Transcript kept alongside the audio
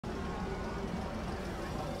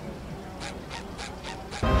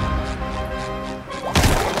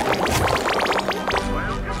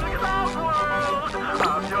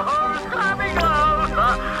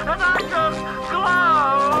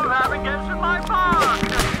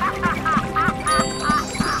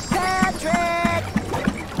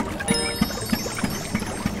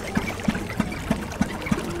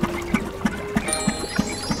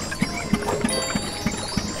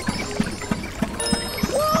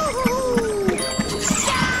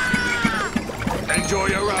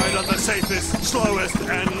safest, slowest,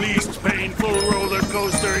 and least painful roller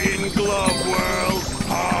coaster in Glove World.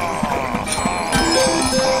 Ha, ha, ha.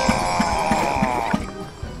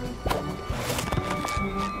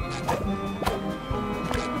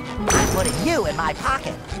 I'm putting you in my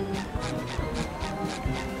pocket.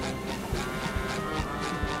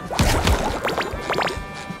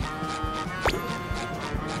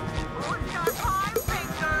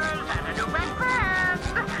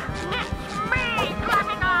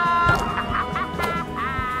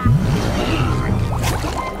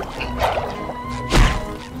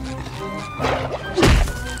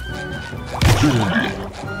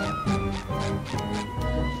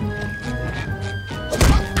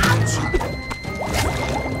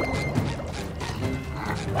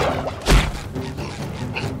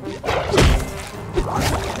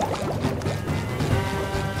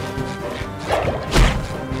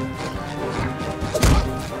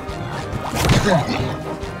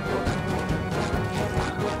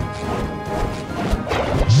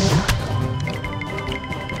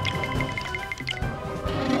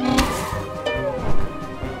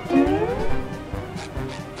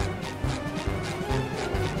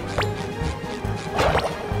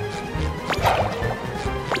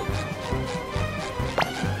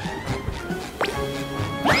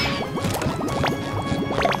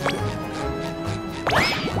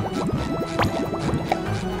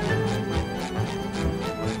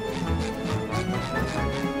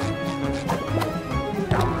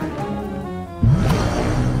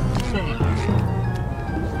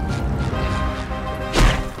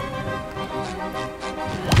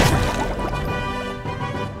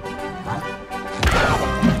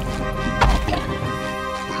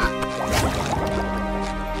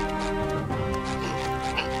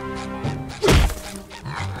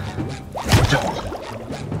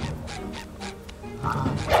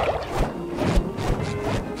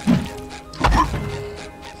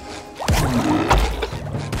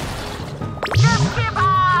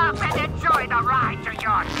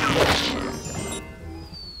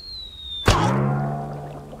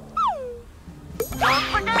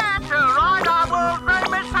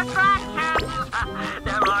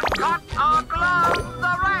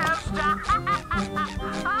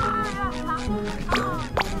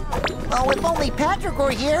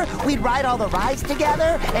 Here, we'd ride all the rides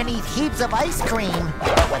together and eat heaps of ice cream.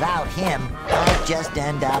 But without him, I'd just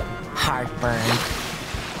end up heartburned.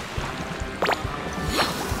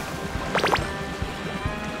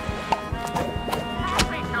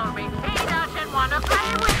 He told me he doesn't want to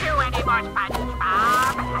play with you anymore,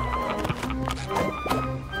 SpongeBob.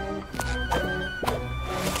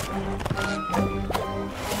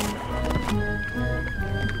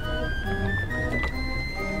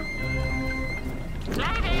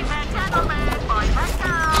 Ladies and gentlemen, boys and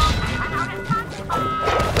girls, hello to SpongeBob.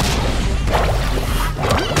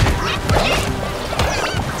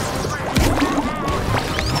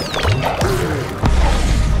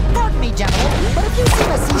 Pardon me, gentlemen, but if you see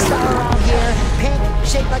a sea star around here, pink,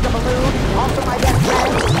 shaped like a balloon, also my best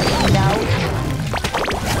friend, no.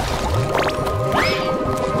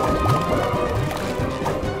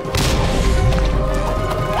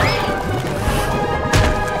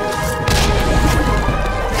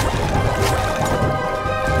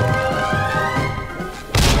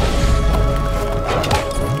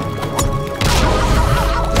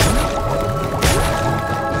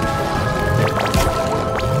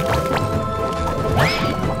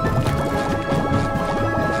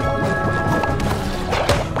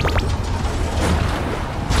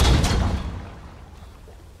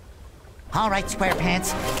 All right,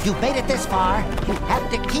 SquarePants, you made it this far. You have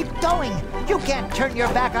to keep going. You can't turn your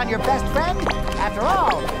back on your best friend. After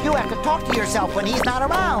all, you have to talk to yourself when he's not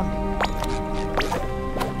around.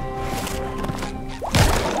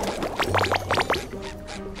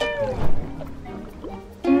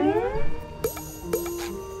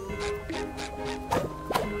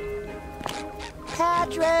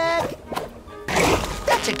 Patrick!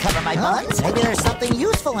 That should cover my buns. Maybe there's something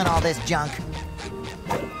useful in all this junk.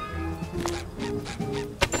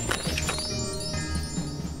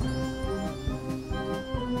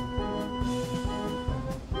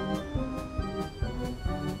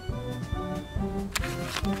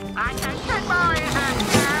 Attention, boys and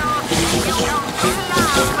girls. If you don't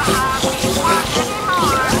love the walk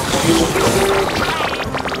anymore, you can blame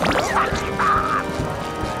SpongeBob.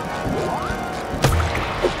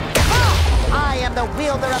 I am the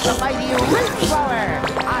wielder of the mighty root thrower.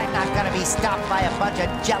 I'm not gonna be stopped by a bunch of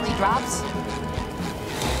jelly drops.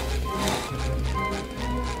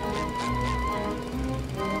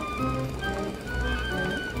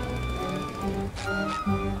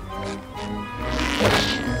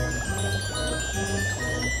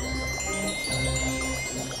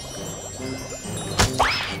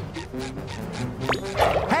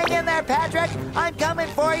 there, Patrick. I'm coming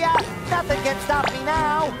for you. Nothing can stop me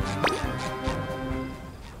now.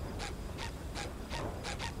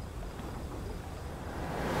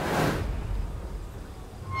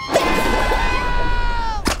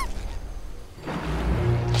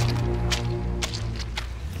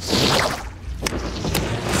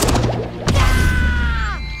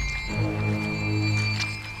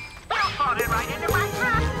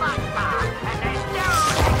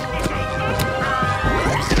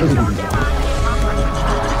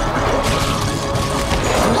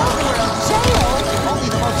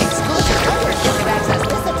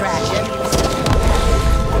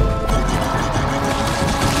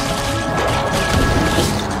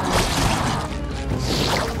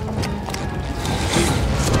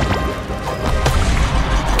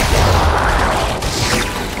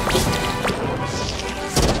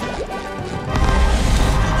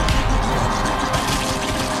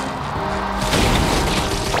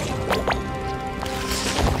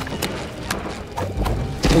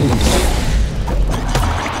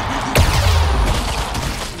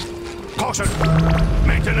 Caution!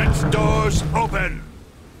 Maintenance doors open!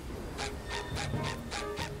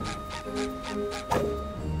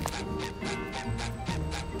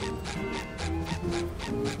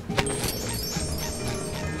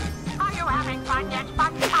 Are you having fun yet,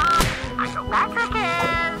 SpongeBob? I know Patrick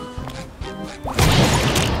is.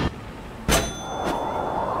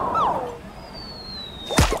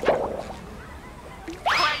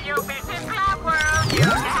 When you visit Club World, you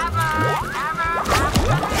never have to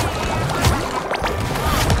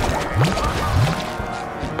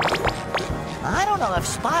I don't know if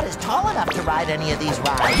Spot is tall enough to ride any of these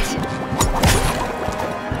rides.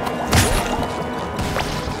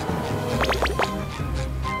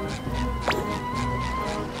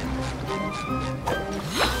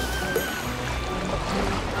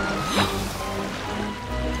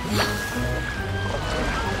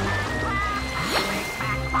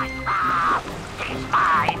 SpongeBob. He's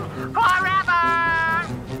mine forever.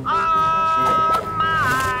 Oh,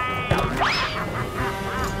 mine.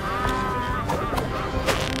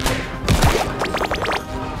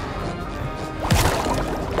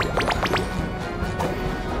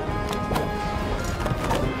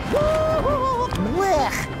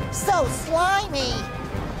 Blech! So slimy!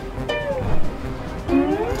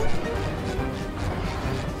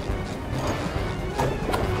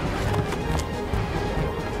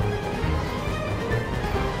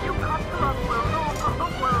 You got Club World over the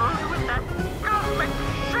world with that cosmic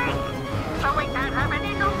shake. So we can't have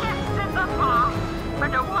any new guests in the bar. But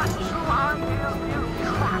the ones who are will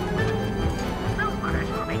trapped. Nobody's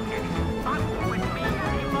having any fun with me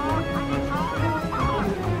anymore. And it's all your fault.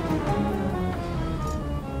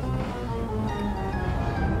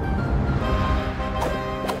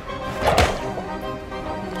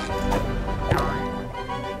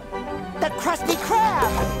 The Krusty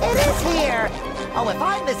Krab! It is here! Oh, if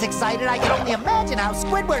I'm this excited, I can only imagine how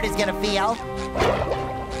Squidward is gonna feel.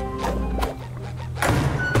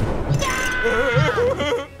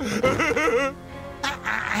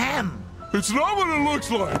 Ahem. It's not what it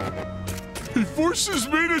looks like! He forces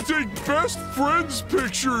me to take best friends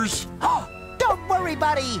pictures! Oh, don't worry,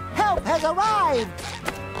 buddy! Help has arrived!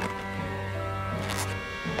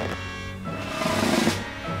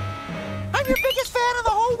 I'm your biggest fan in the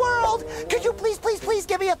whole world! Could you please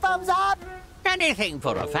give me a thumbs up? Anything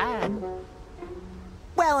for a fan.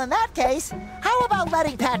 Well, in that case, how about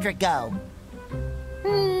letting Patrick go?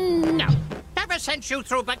 No. Ever since you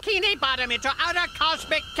threw Bikinibottem into utter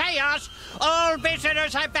cosmic chaos, all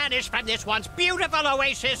visitors have vanished from this once beautiful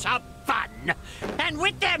oasis of fun. And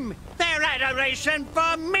with them, their adoration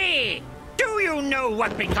for me. Do you know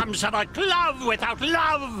what becomes of a glove without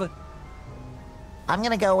love? I'm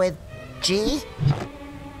gonna go with G.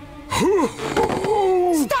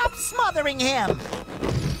 Stop smothering him!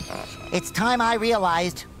 It's time I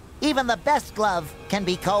realized even the best glove can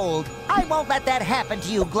be cold. I won't let that happen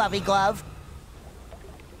to you, Glovey Glove.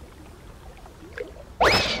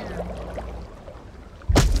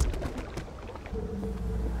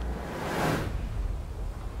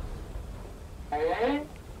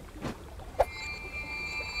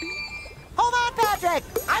 Hold on, Patrick!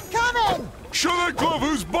 I'm coming! Show that glove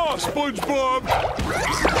who's boss, SpongeBob!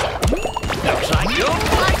 Looks like you're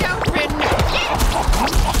wide open.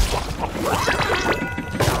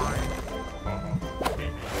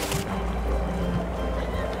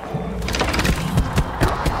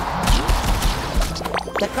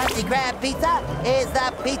 The Krusty Krab pizza is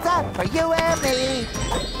the pizza for you and me.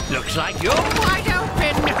 Looks like you're wide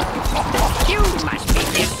open. You must be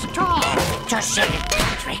this tall. Just say it,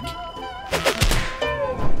 Patrick.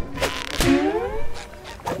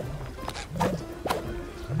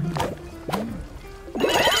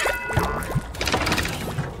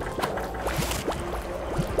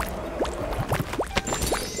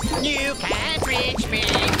 It's me.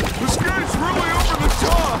 This guy's really over the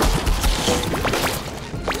top!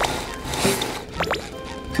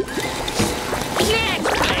 Let's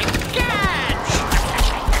play catch!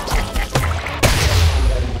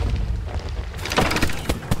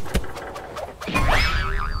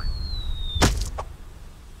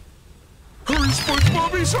 Hurry,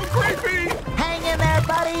 SpongeBob, he's so creepy! Hang in there,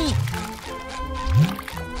 buddy.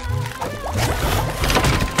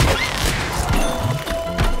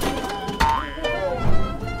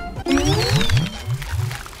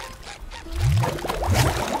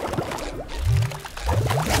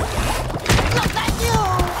 Look at you!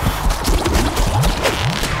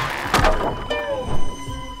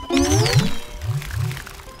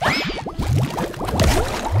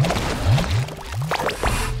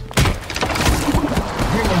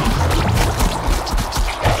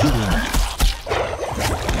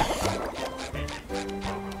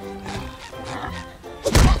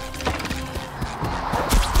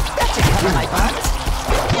 That should cover my buns.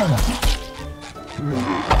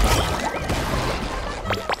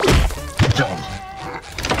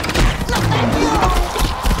 Look at you!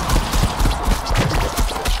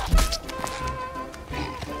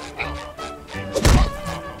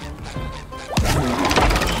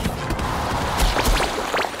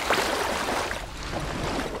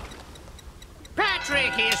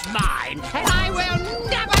 Patrick is mine, and I will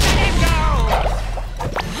never let him go!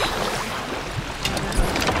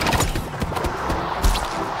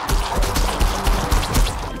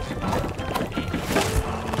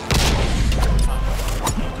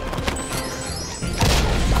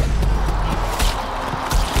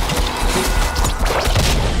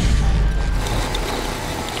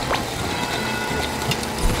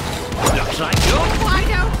 Looks like you're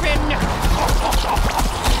wide open!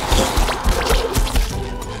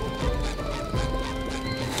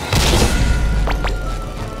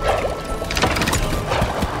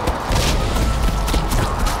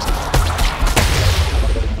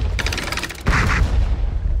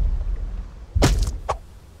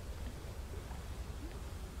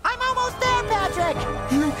 I'm almost there, Patrick!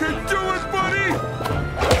 You can do it, buddy!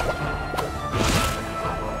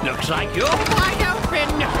 Looks like you're wide open!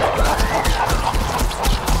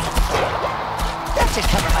 That should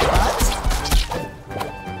cover my buns.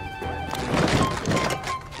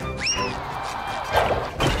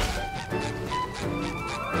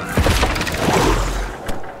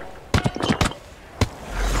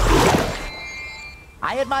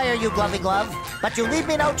 I admire you, Glovey Glove, but you leave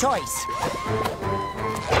me no choice.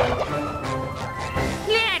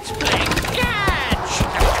 Let's play catch!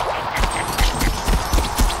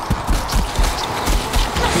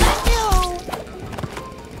 Look at you!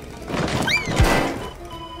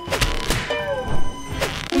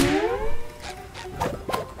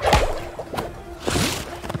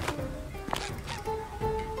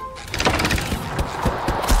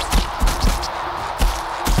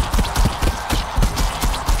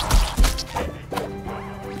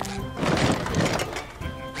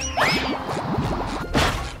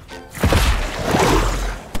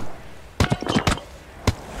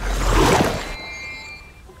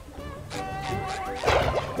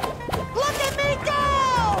 Look at me go!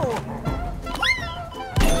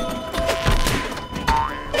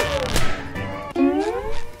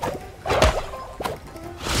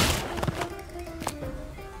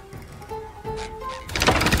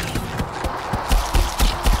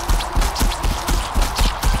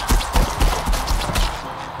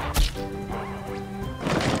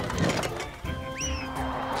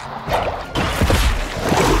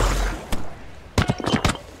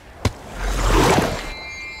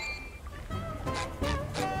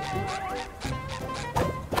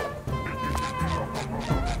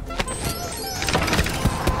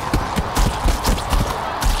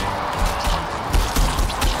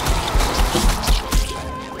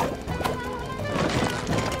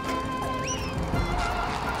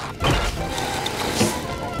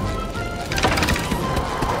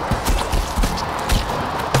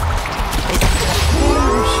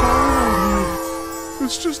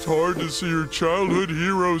 It's just hard to see your childhood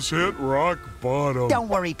heroes hit rock bottom. Don't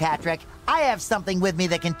worry, Patrick. I have something with me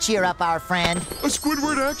that can cheer up our friend. A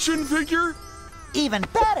Squidward action figure? Even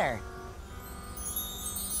better!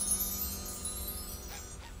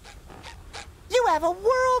 You have a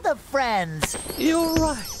world of friends! You're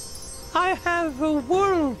right. I have a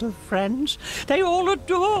world of friends. They all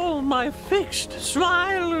adore my fixed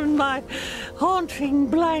smile and my haunting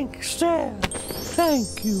blank stare.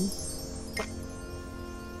 Thank you.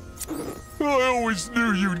 I always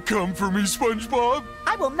knew you'd come for me, SpongeBob.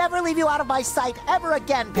 I will never leave you out of my sight ever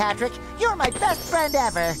again, Patrick. You're my best friend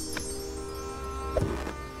ever.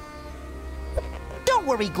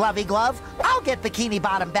 Don't worry, Glovey Glove. I'll get Bikini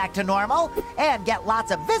Bottom back to normal and get lots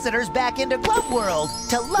of visitors back into Glove World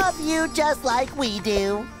to love you just like we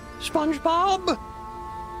do. SpongeBob?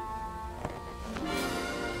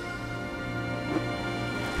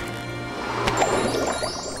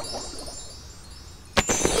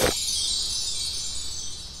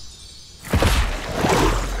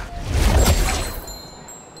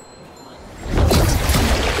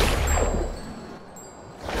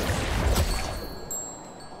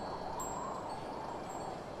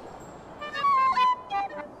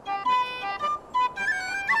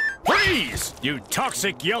 Freeze, you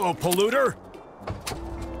toxic yellow polluter!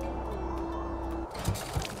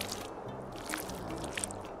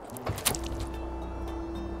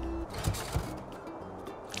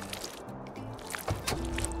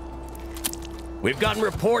 We've gotten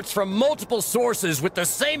reports from multiple sources with the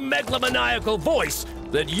same megalomaniacal voice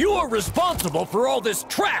that you are responsible for all this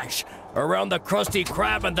trash around the Krusty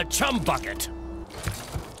Krab and the Chum Bucket.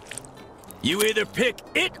 You either pick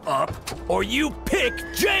it up or you pick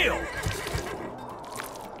jail!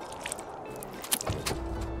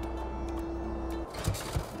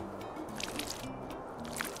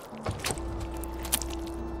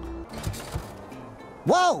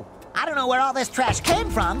 Whoa! I don't know where all this trash came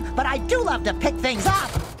from, but I do love to pick things up.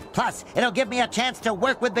 Plus, it'll give me a chance to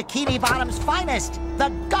work with Bikini Bottom's finest, the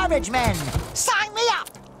Garbage Men. Sign me up!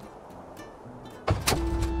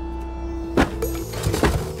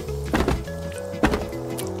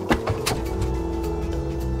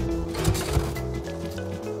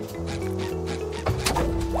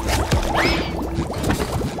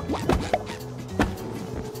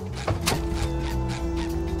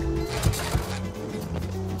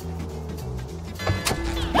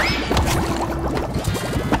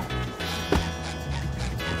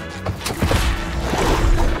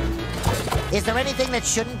 Is there anything that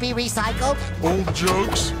shouldn't be recycled? Old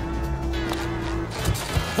jokes.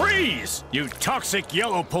 Freeze, you toxic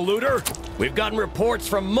yellow polluter! We've gotten reports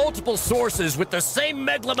from multiple sources with the same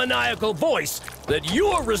megalomaniacal voice that you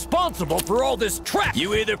are responsible for all this trash.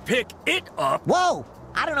 You either pick it up... Whoa!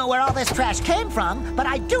 I don't know where all this trash came from, but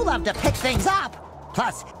I do love to pick things up.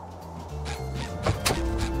 Plus...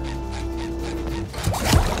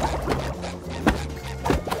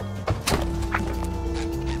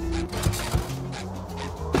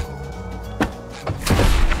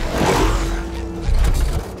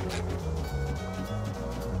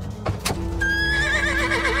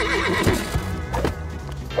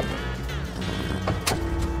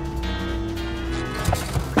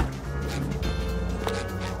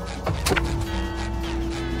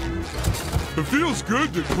 It feels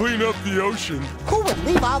good to clean up the ocean. Who would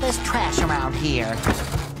leave all this trash around here?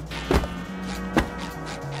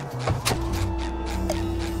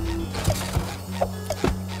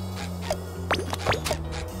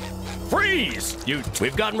 Freeze!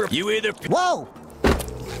 We've gotten... You either... Whoa!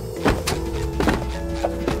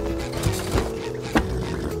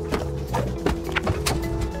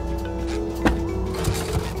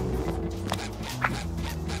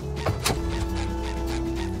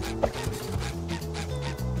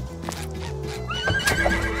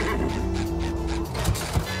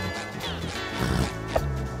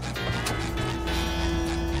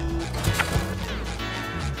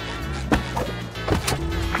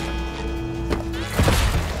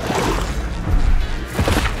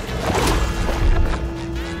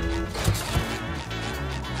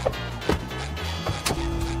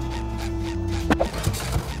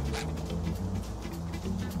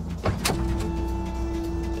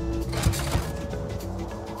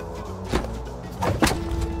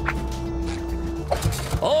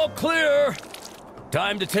 All clear!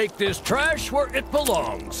 Time to take this trash where it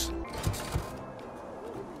belongs.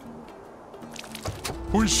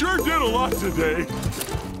 We sure did a lot today.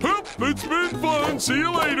 Well, it's been fun. See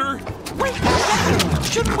you later. Wait,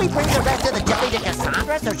 shouldn't we bring the rest of the jelly to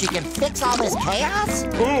Cassandra so she can fix all this chaos?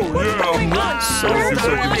 Oh, yeah.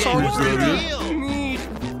 I need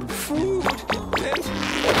food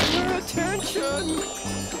and your attention.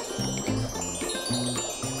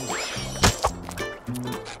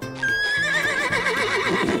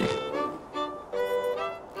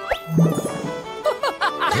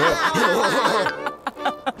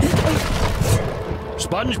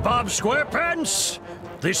 SpongeBob SquarePants,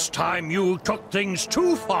 this time you took things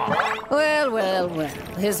too far. Well, well, well.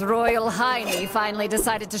 His Royal Highness finally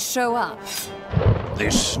decided to show up.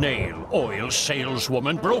 This snail oil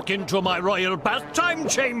saleswoman broke into my royal bath time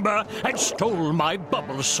chamber and stole my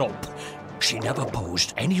bubble soap. She never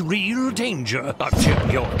posed any real danger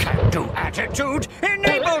until your can-do attitude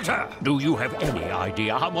enabled her. Do you have any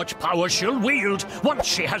idea how much power she'll wield once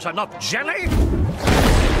she has enough jelly?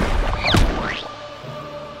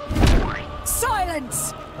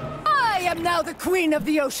 Silence! I am now the queen of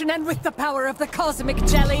the ocean, and with the power of the cosmic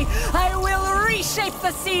jelly, I will reshape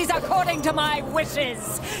the seas according to my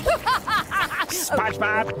wishes!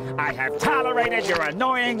 SpongeBob, I have tolerated your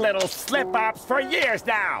annoying little slip-ups for years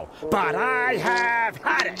now, but I have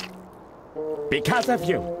had it! Because of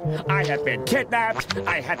you, I have been kidnapped,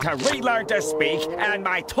 I had to relearn to speak, and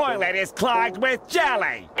my toilet is clogged with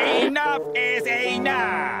jelly! Enough is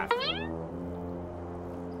enough!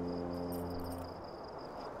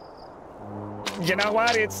 You know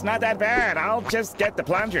what? It's not that bad. I'll just get the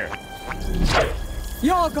plunger.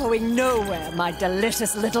 You're going nowhere, my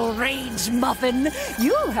delicious little rage muffin.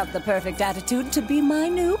 You have the perfect attitude to be my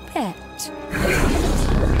new pet.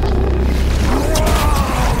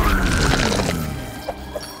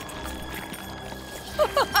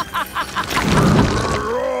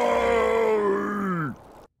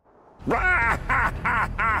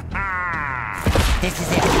 This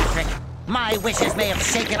is it, Patrick. My wishes may have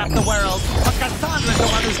shaken up the world, but Cassandra's the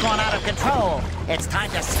one who's gone out of control. It's time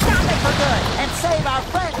to stop it for good and save our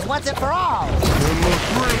friends once and for all. It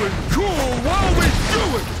looks really cool while we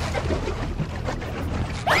do it!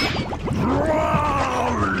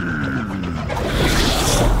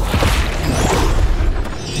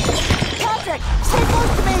 Patrick, stay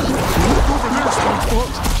close to me! Look over there, SpongeBob!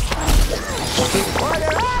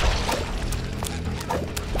 Order up!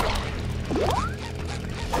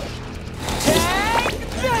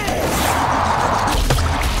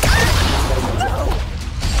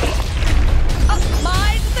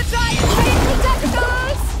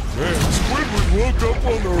 Man, Squidward woke up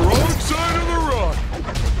on the wrong side of the rock!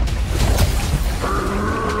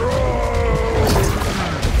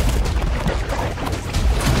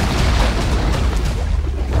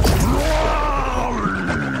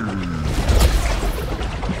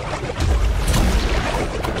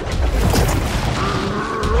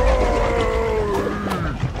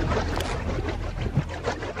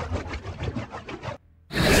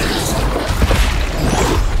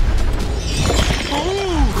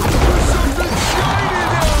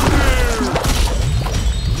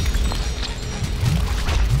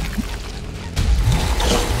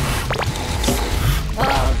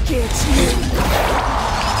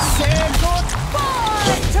 Say goodbye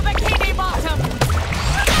to Bikinibottem!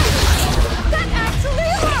 That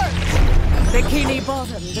actually hurt!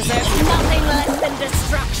 Bikinibottem deserves nothing less than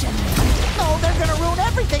destruction. No, they're gonna ruin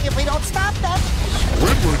everything if we don't stop them.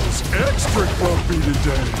 Squidward is extra grumpy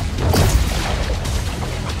today.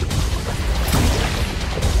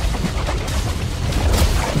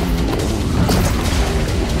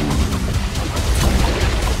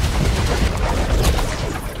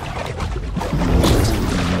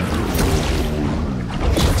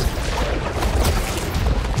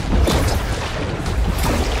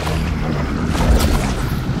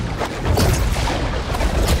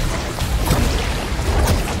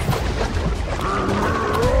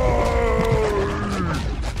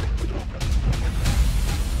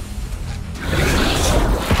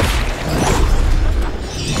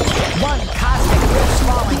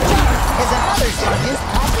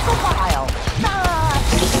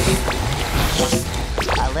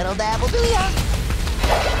 A little dab will do ya.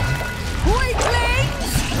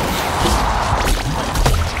 Weaklings!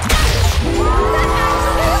 That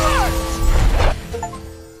actually hurts!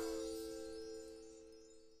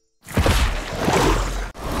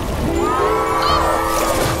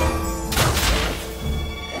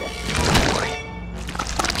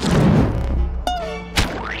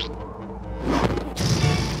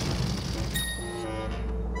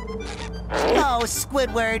 Oh,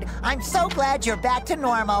 Squidward, I'm so glad you're back to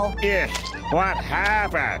normal. Ugh, what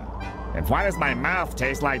happened? And why does my mouth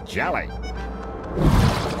taste like jelly?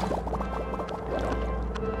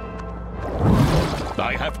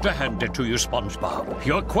 I have to hand it to you, SpongeBob.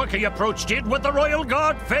 Your quirky approach did what the Royal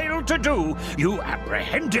Guard failed to do. You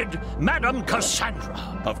apprehended Madame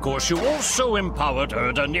Cassandra. Of course, you also empowered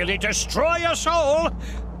her to nearly destroy us all.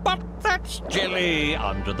 But that's jelly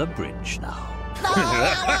under the bridge now.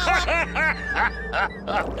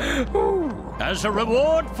 As a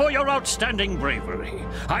reward for your outstanding bravery,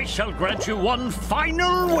 I shall grant you one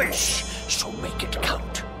final wish, so make it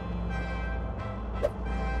count.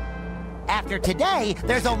 After today,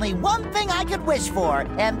 there's only one thing I could wish for,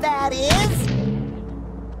 and that is...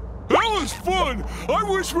 That was fun! I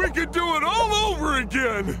wish we could do it all over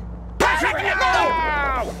again! Patrick,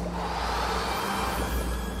 no!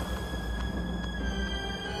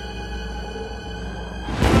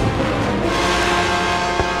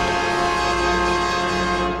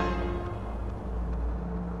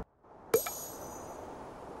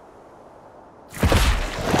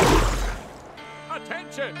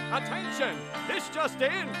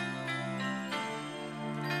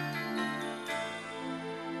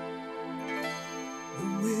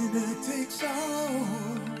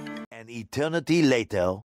 An eternity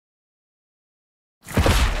later.